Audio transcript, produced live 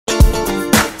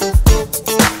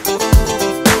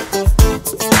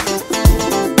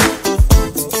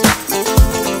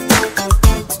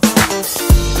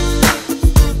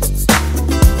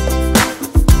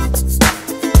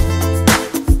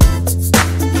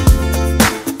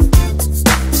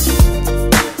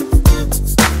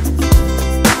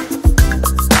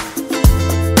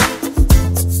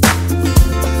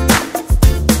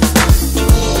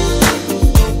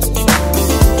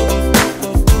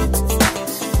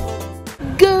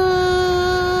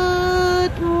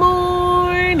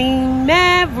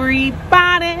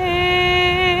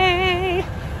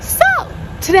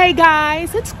Hey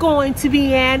guys, it's going to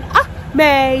be an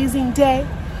amazing day.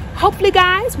 Hopefully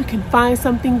guys, we can find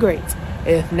something great.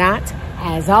 If not,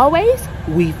 as always,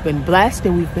 we've been blessed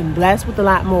and we've been blessed with a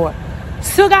lot more.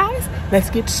 So guys, let's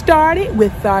get started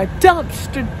with our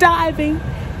dumpster diving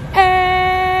adventure.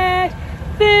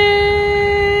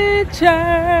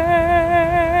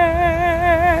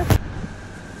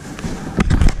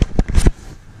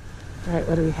 All right,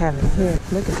 what do we have in here?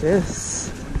 Look at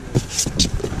this.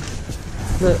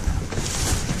 Look,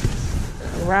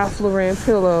 Ralph Lauren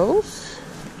pillows.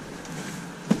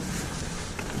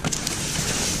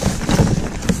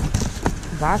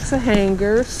 Box of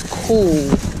hangers. Cool.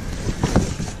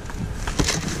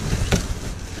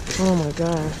 Oh my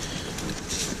gosh.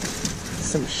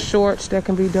 Some shorts that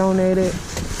can be donated.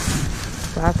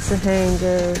 Box of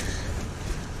hangers.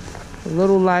 A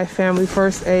Little Life Family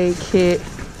First Aid Kit.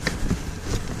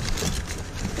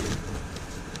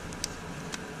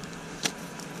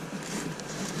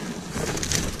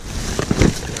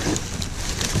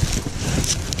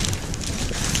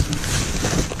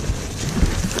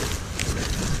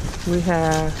 We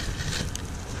have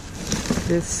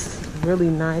this really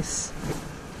nice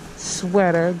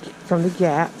sweater from the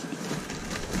Gap.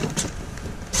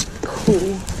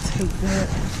 Cool. Take that.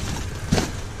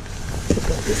 Pick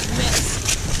up this mess.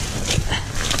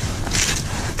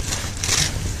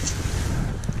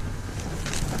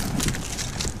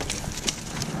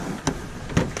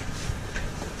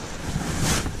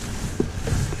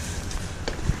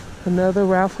 Another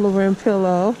Ralph Lauren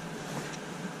pillow.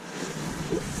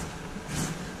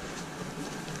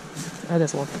 I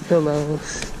just want the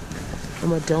pillows. I'm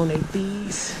gonna donate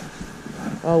these.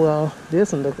 Oh well,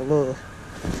 this one look a little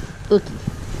icky.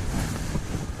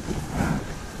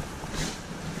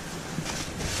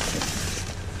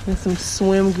 And some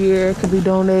swim gear could be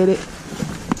donated.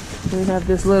 We have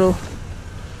this little,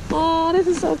 oh, this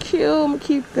is so cute. I'm gonna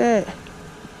keep that.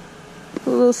 A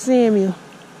little Samuel.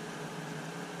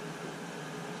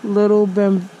 Little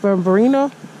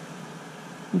Bambrino.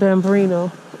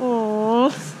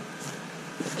 Aww.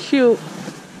 Cute.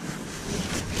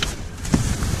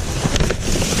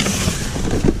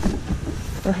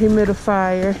 A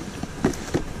humidifier.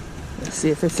 Let's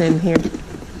see if it's in here.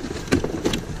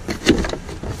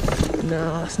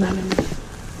 No, it's not in there.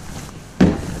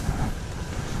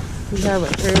 We have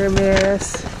an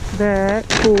Hermes bag.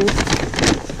 Cool.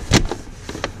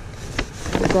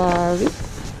 Garvey.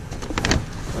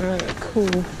 Alright,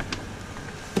 cool.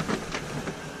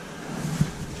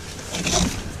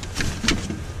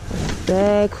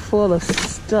 Bag full of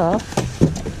stuff.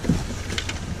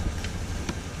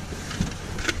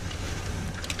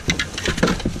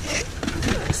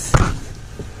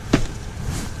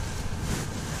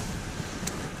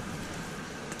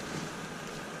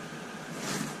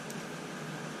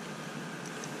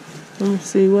 Let me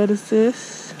see, what is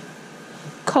this?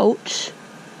 Coach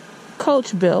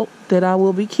belt that I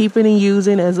will be keeping and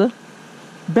using as a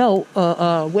belt,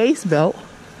 waist belt.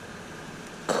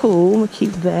 Cool, I'm gonna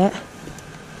keep that.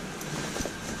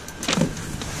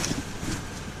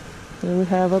 And we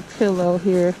have a pillow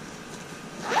here.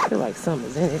 I feel like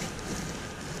something's in it.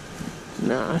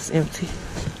 Nah, it's empty.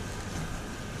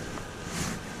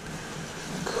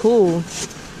 Cool.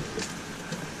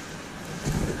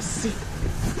 Let's see.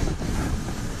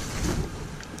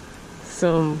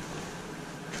 Some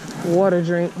water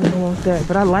drink. I don't want that.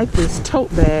 But I like this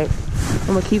tote bag. I'm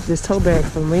gonna keep this tote bag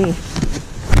for me.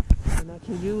 And I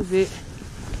can use it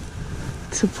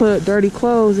to put dirty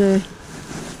clothes in.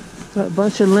 A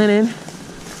bunch of linen,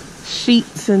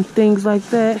 sheets, and things like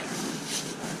that.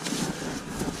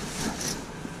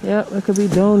 Yep, it could be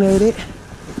donated.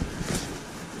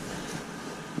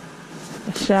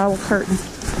 A shower curtain.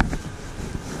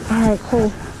 Alright,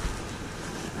 cool.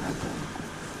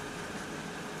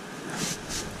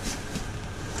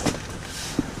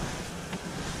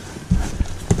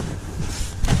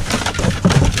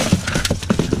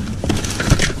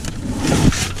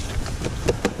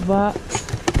 Box.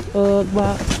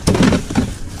 Box.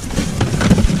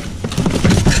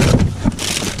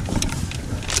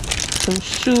 Some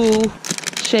shoe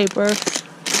shapers.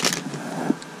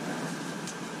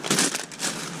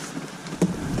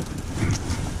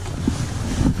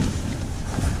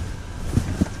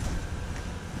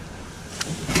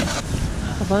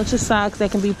 A bunch of socks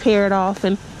that can be paired off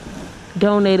and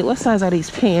donated. What size are these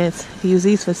pants? Use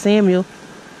these for Samuel.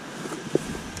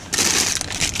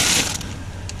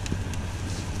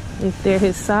 If they're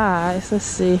his size, let's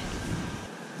see.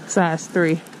 Size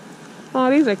 3. Oh,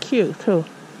 these are cute too.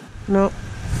 Nope.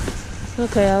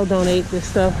 Okay, I'll donate this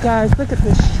stuff. Guys, look at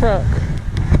this truck.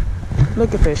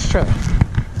 Look at this truck.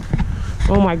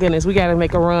 Oh my goodness, we gotta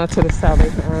make a run to the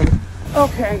Salvation Army.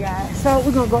 Okay guys, so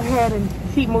we're gonna go ahead and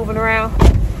keep moving around.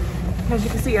 As you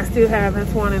can see, I still have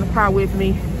Antoine in the car with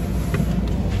me.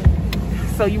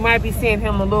 So you might be seeing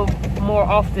him a little more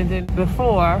often than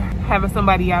before. Having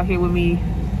somebody out here with me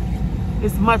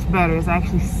is much better. It's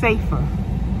actually safer.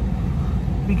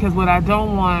 Because what I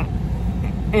don't want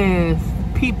is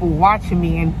people watching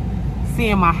me and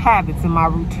seeing my habits and my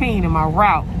routine and my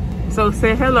route. So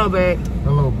say hello, babe.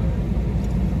 Hello, babe.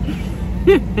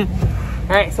 All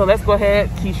right, so let's go ahead,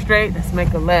 keep straight. Let's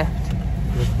make a left.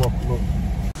 Let's walk a little.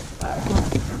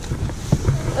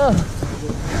 Oh.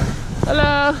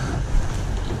 Hello.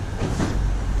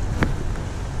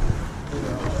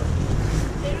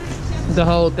 The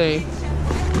whole thing.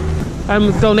 I'm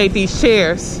gonna donate these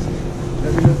chairs.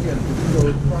 Let me look at it.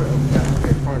 We got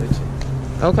to furniture.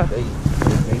 Okay.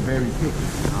 They very picky.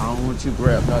 I don't want you to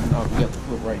grab nothing off. You have to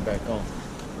put right back on.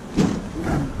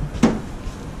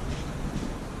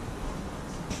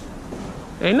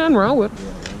 Ain't nothing wrong with it.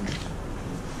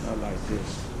 Yeah, I like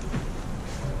this.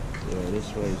 Yeah,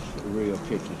 this way is real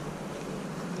picky.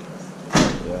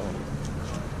 Yeah.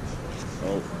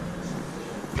 Oh.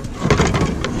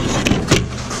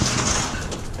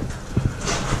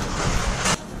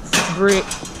 Brick,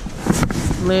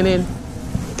 linen.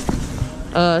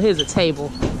 Here's a table.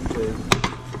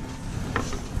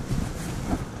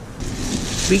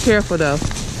 Be careful though.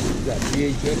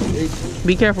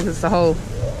 Be careful because it's a hole.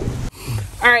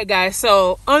 All right, guys.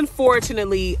 So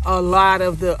unfortunately, a lot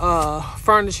of the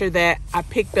furniture that I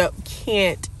picked up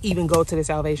can't even go to the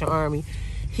Salvation Army.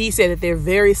 He said that they're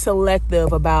very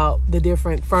selective about the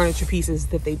different furniture pieces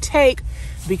that they take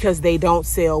because they don't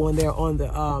sell when they're on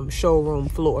the showroom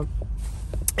floor.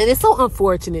 And it's so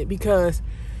unfortunate because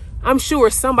I'm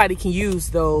sure somebody can use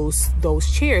those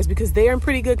chairs because they're in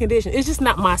pretty good condition. It's just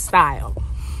not my style.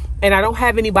 And I don't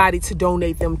have anybody to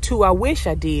donate them to. I wish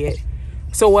I did.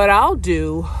 So what I'll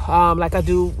do, like I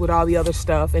do with all the other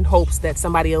stuff in hopes that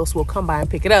somebody else will come by and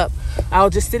pick it up, I'll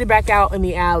just sit it back out in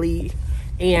the alley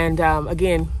and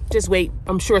again, just wait.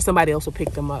 I'm sure somebody else will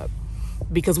pick them up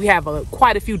because we have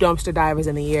quite a few dumpster divers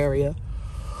in the area.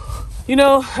 You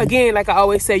know, again, like I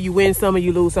always say, you win some and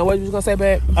you lose some. What you gonna say,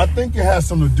 babe? I think it has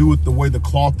something to do with the way the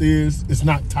cloth is. It's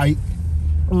not tight,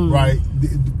 right?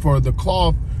 For the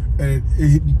cloth,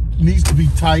 it needs to be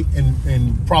tight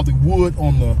and probably wood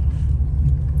on the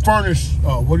furnished,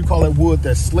 what do you call that wood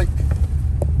that's slick?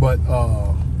 But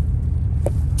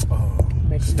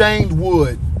stained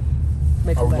wood.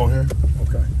 Are we going here?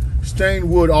 Okay. Stained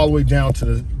wood all the way down to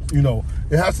the, you know,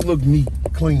 it has to look neat,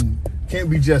 clean. Can't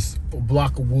be just a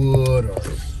block of wood or,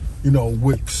 you know,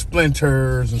 with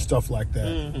splinters and stuff like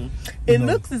that. It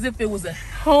looks as if it was a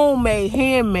homemade,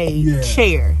 handmade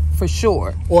chair for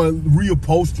sure. Or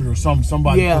reupholstered or something.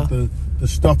 Somebody put the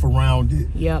stuff around it.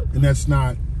 Yep. And that's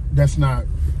not,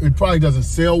 it probably doesn't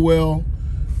sell well.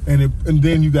 And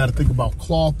then you got to think about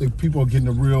cloth. People are getting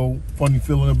a real funny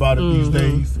feeling about it these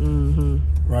days.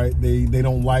 Right? They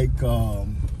don't like,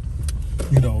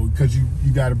 you know, because you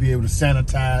got to be able to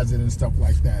sanitize it and stuff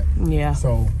like that. Yeah.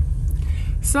 So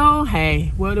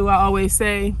hey, what do I always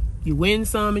say? You win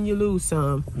some and you lose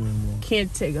some.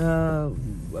 Can't take, I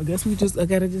guess I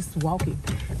gotta just walk it.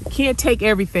 Can't take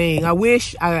everything. I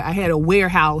wish I had a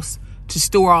warehouse to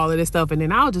store all of this stuff, and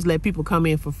then I'll just let people come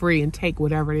in for free and take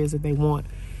whatever it is that they want.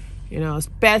 You know,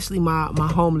 especially my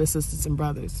homeless sisters and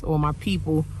brothers, or my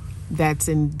people that's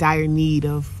in dire need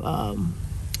of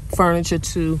furniture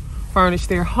to furnish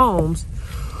their homes.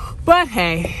 But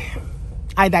hey,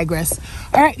 I digress.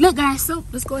 All right, look guys, so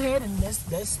let's go ahead and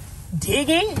let's dig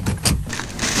in.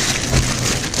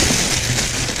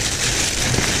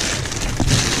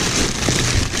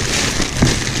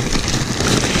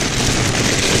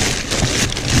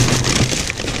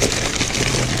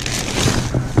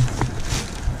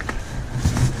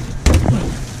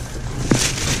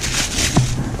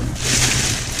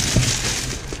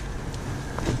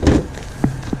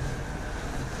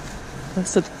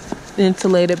 That's an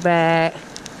insulated bag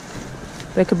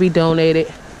that could be donated.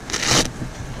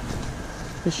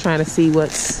 Just trying to see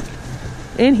what's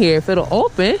in here, if it'll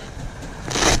open.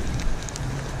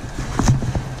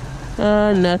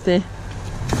 Nothing.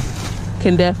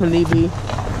 Can definitely be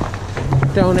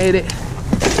donated.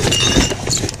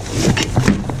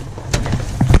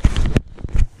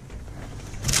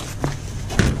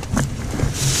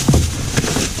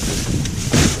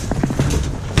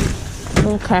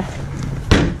 Okay.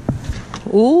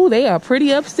 Ooh, they are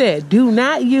pretty upset. Do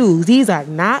not use. These are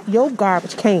not your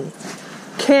garbage cans.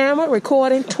 Camera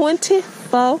recording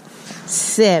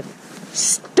 24/7.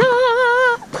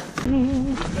 Stop.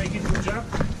 Making your job?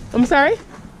 I'm sorry?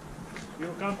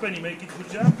 You come? Penny make it, good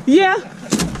job. Yeah.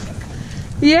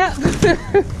 Yeah.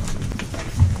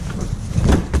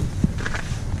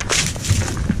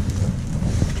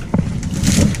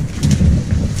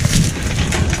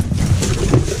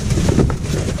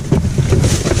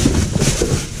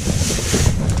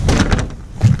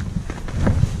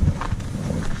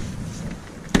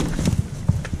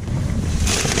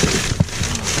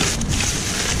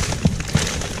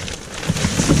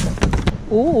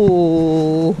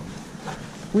 Ooh,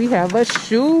 we have a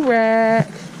shoe rack.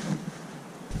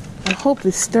 I hope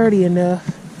it's sturdy enough.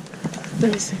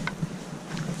 Let me see.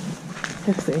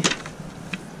 Let's see.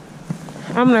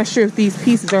 I'm not sure if these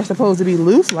pieces are supposed to be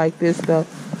loose like this though.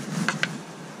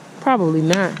 Probably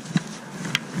not.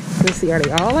 Let's see, are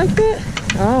they all like that?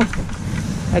 Oh,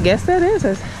 I guess that is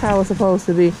how it's supposed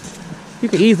to be. You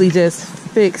could easily just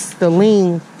fix the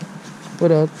lean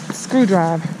with a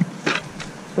screwdriver.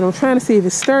 But I'm trying to see if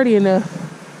it's sturdy enough.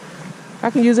 I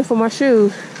can use it for my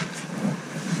shoes.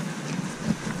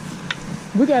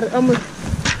 I'm gonna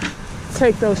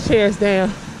take those chairs down.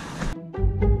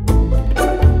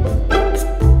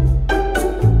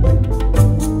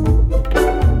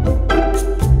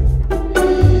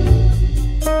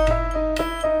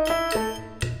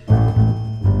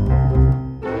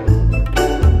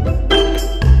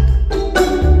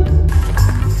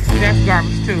 That's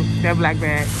garbage too, that black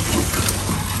bag.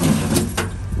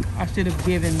 I should have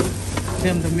given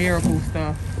them the miracle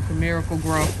stuff, the miracle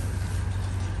grow.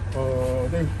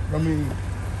 They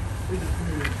just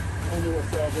only what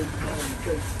size they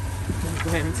take. Let me go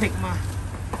ahead and take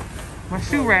my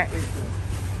shoe rack.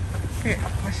 Here,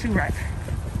 my shoe rack.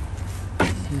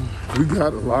 We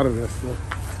got a lot of that stuff.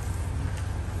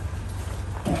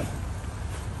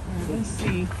 Let's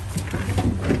see.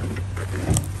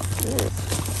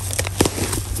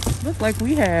 Looks like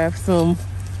we have some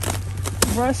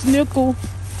brushed nickel.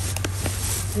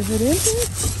 Is it in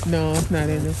there? No, it's not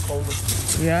in there.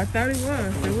 Yeah, I thought it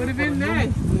was. It would have been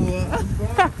nice.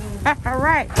 All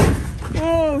right.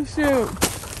 Oh, shoot.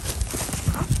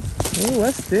 Oh,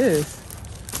 what's this?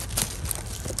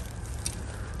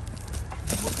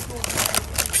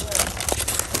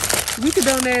 We could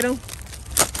donate them.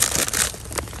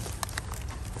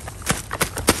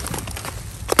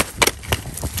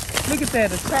 Look at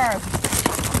that, a charger.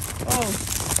 Oh.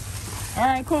 All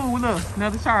right, cool. Look,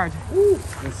 another charger. Ooh.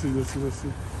 Let's see.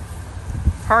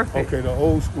 Perfect. Okay, the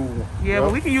old school one. Yeah,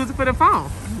 but we can use it for the phone.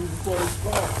 Use it for the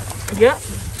phone. Yep.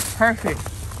 Perfect.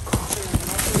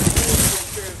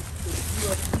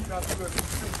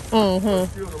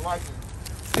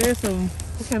 There's some,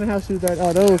 what kind of house shoes are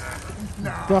oh, those?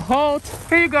 Nah. The whole,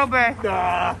 here you go, babe.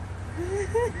 Nah.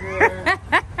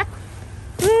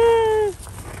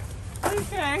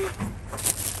 Okay. I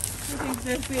think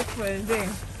that's it for there.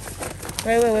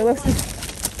 Wait, let's see.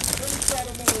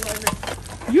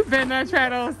 You better not try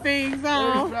those things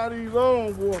on. Try these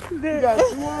on, boy. You got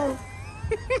two on?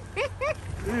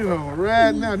 You know,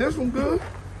 right now. This one good?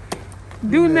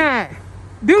 Do not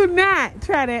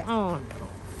try that on.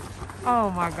 Oh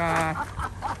my God.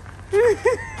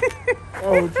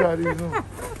 Oh, try these on.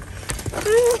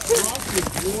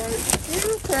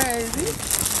 You crazy.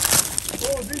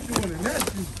 Oh, they doing it.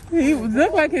 That's you. He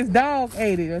looked like his dog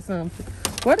ate it or something.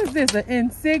 What is this? An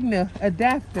insignia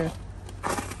adapter.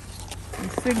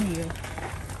 Insignia.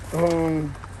 I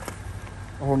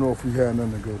don't know if we had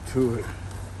nothing to go to it.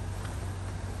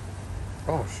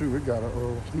 Oh shoot, it got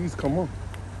these come on.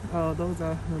 Oh, those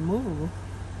are removable.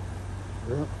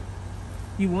 Yeah.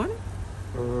 You want it?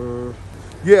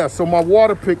 Yeah, so my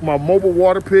water pick, my mobile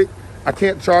water pick, I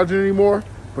can't charge it anymore,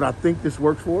 but I think this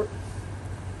works for it.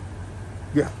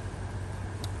 Yeah.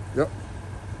 Yep.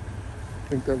 I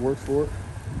think that works for it.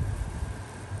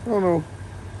 I don't know.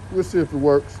 Let's see if it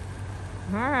works.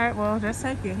 All right, well, just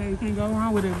take it. Hey, you can't go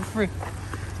wrong with it. It's free.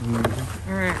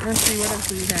 All right, let's see what else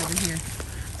we have in here.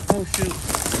 Oh, shoot.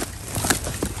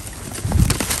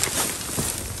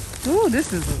 Oh,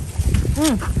 this is a...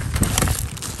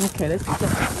 Okay, let's get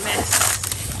that mess.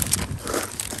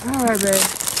 All right, babe.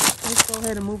 Let's go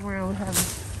ahead and move around. We have a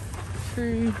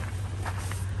tree.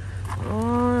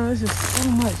 Oh, there's just so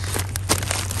much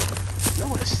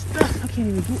stuff. I can't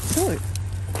even get to it.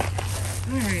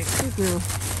 All right, we'll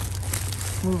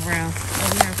move around. Oh,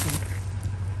 we have some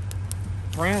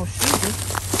brown sugar.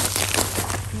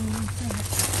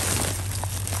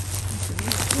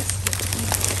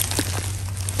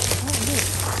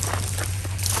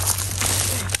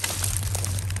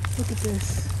 Look at this.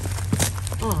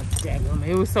 Oh, daggone it.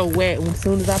 It was so wet. As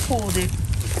soon as I pulled it,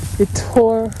 it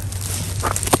tore.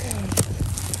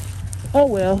 Oh,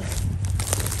 well.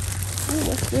 Ooh,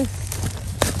 what's this?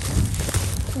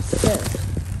 What's that?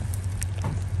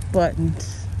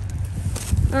 buttons.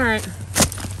 All right,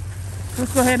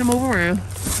 let's go ahead and move around.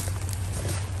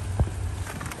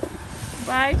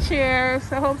 Bye,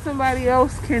 chairs. I hope somebody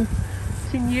else can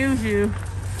use you.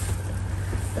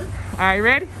 All right,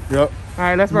 ready? Yep. All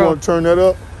right, let's You roll. want to turn that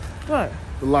up? What?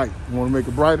 The light. You want to make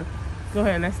it brighter? Go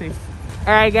ahead, let's see.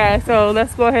 All right, guys, so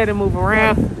let's go ahead and move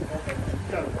around.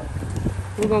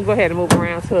 We're gonna go ahead and move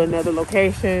around to another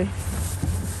location.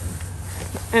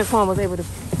 Antoine was able to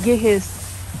get his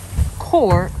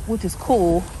cord, which is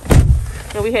cool.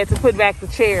 And we had to put back the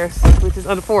chairs, which is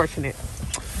unfortunate.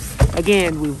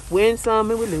 Again, we win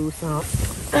some and we lose some.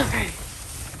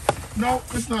 No,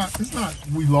 it's not. It's not.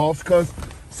 We lost because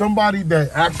somebody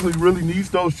that actually really needs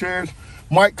those chairs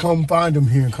might come find them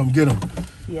here and come get them.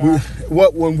 Yeah.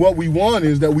 What we want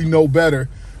is that we know better.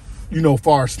 You know,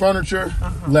 far as furniture,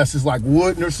 unless it's like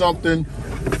wood or something,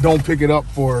 don't pick it up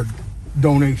for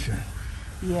donation.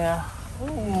 Yeah.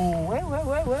 Ooh, wait.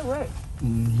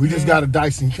 We just got a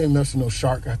Dyson. You can't mess with no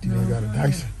shark after you got a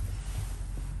Dyson.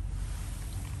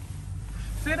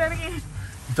 Say that again. You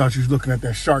thought you was looking at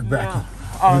that shark vacuum.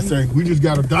 Yeah. Oh, I'm saying, we just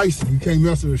got a Dyson. You can't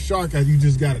mess with a shark after you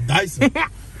just got a Dyson.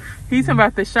 He's talking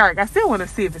about the shark. I still want to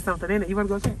see if there's something in it. You want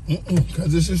to go check?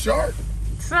 Because it's a shark.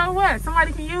 So what?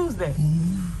 Somebody can use that.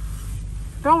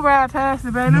 Don't ride past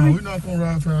it, baby. No, we're not going to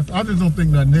ride past. I just don't think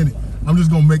nothing in it. I'm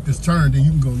just going to make this turn, then you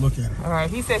can go look at it. All right,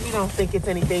 he said he don't think it's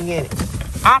anything in it.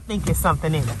 I think it's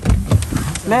something in it.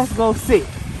 Let's go see.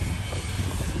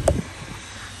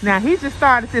 Now, he just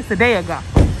started this a day ago.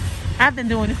 I've been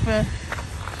doing this for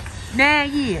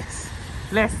 9 years.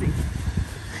 Let's see.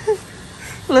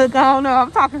 Look, I don't know.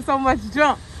 I'm talking so much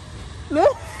junk.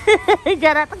 Look, he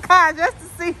got out the car just to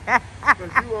see.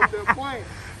 Because you up there playing.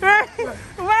 Wait.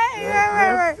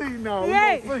 See now.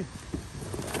 Wait.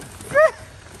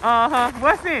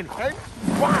 What's in it? Hey,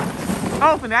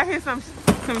 wow. Open it. I hear some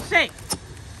shake.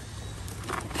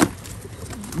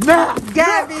 Nah.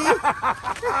 Gabby.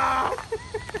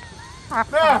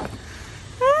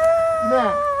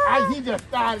 Nah. He just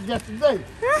started yesterday.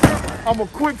 I'm a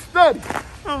quick study.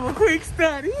 That's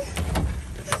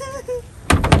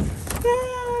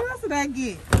what I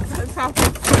get. That's how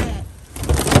bad.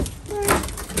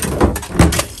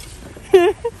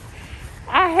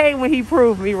 I hate when he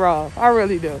proves me wrong. I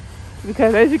really do.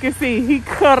 Because as you can see, he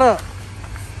cut up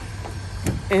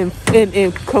in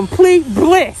complete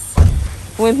bliss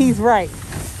when he's right.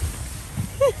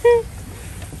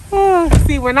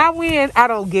 See, when I win, I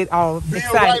don't get all Being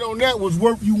excited. right on that was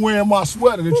worth you wearing my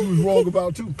sweater that you was wrong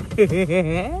about too.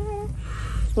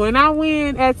 When I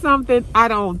win at something, I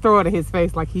don't throw it in his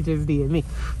face like he just did me.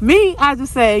 I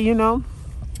just say, I don't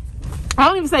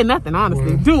even say nothing,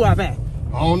 honestly. Well, Do I bet?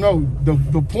 I don't know.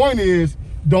 The point is,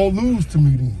 don't lose to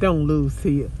me then. Don't lose to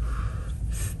you.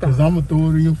 Because I'm going to throw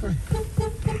it in your face.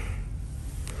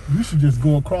 You should just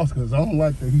go across because I don't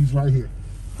like that he's right here.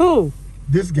 Who?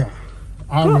 This guy.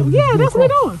 Yeah, that's what we're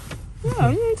doing. Yeah,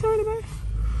 you ain't turning back.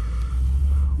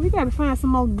 We got to find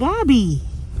some more gobby.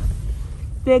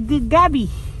 That good gobby.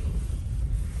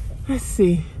 Let's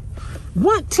see.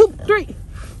 1, 2, 3.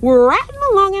 We're riding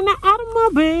along in the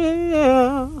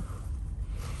automobile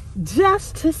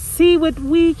just to see what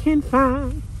we can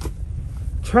find.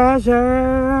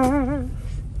 Treasures.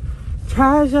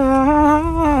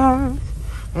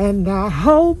 And I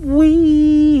hope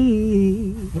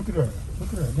we Look at that.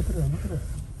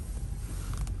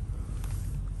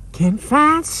 can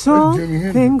find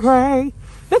something great.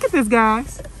 Look at this,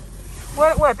 guys.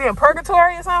 What, they're in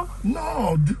purgatory or something?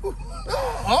 No, dude.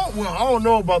 I don't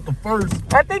know about the first.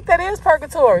 I think that is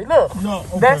purgatory. Look. No,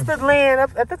 okay. That's the land up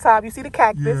at the top. You see the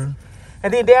cactus. Yeah.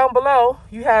 And then down below,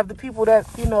 you have the people that,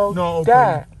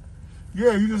 died.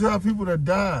 Yeah, you just have people that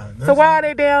died. So why are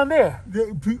they down there?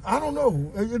 I don't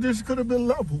know. It just could have been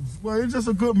levels. Well, it's just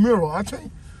a good mirror. I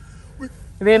can't.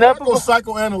 And then I go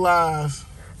psychoanalyze,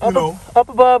 up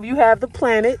above, you have the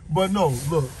planet. But no,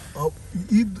 look.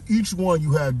 Each one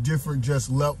you have different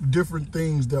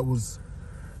things that was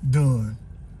done.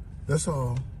 That's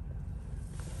all.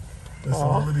 That's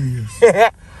all it is.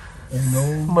 Ain't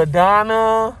no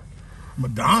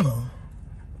Madonna.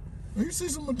 You see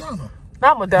some Madonna.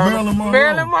 Not Madonna.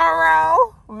 Marilyn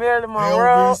Monroe.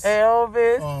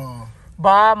 Elvis.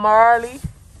 Bob Marley.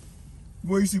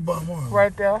 Where you see Bob Marley?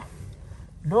 Right there.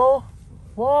 No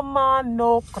woman,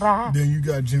 no cry. Then you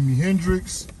got Jimi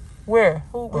Hendrix. Where?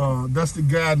 Who? That's the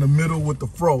guy in the middle with the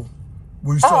fro.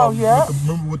 We saw. Yeah.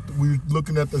 Remember we were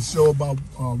looking at the show about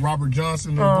Robert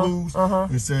Johnson and blues.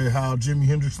 And said how Jimi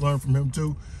Hendrix learned from him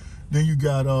too. Then you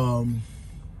got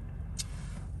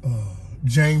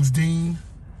James Dean,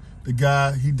 the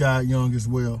guy, he died young as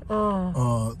well.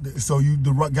 So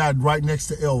the guy right next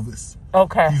to Elvis.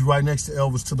 Okay. He's right next to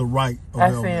Elvis to the right of I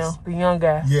Elvis. see him, the young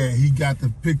guy. Yeah, he got the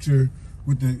picture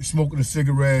with the smoking a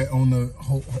cigarette on the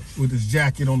with his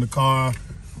jacket on the car.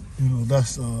 You know,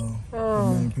 that's the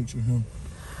main picture of him.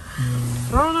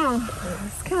 I don't know.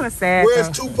 It's kind of sad. Where's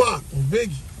though. Tupac and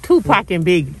Biggie? Tupac and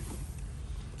Biggie.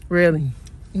 Really?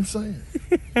 I'm saying.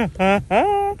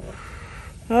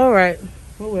 All right.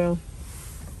 Oh well.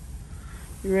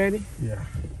 You ready? Yeah.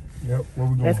 Yep. Where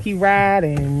we going? Let's keep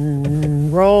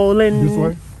riding, rolling. This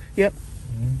way? Yep.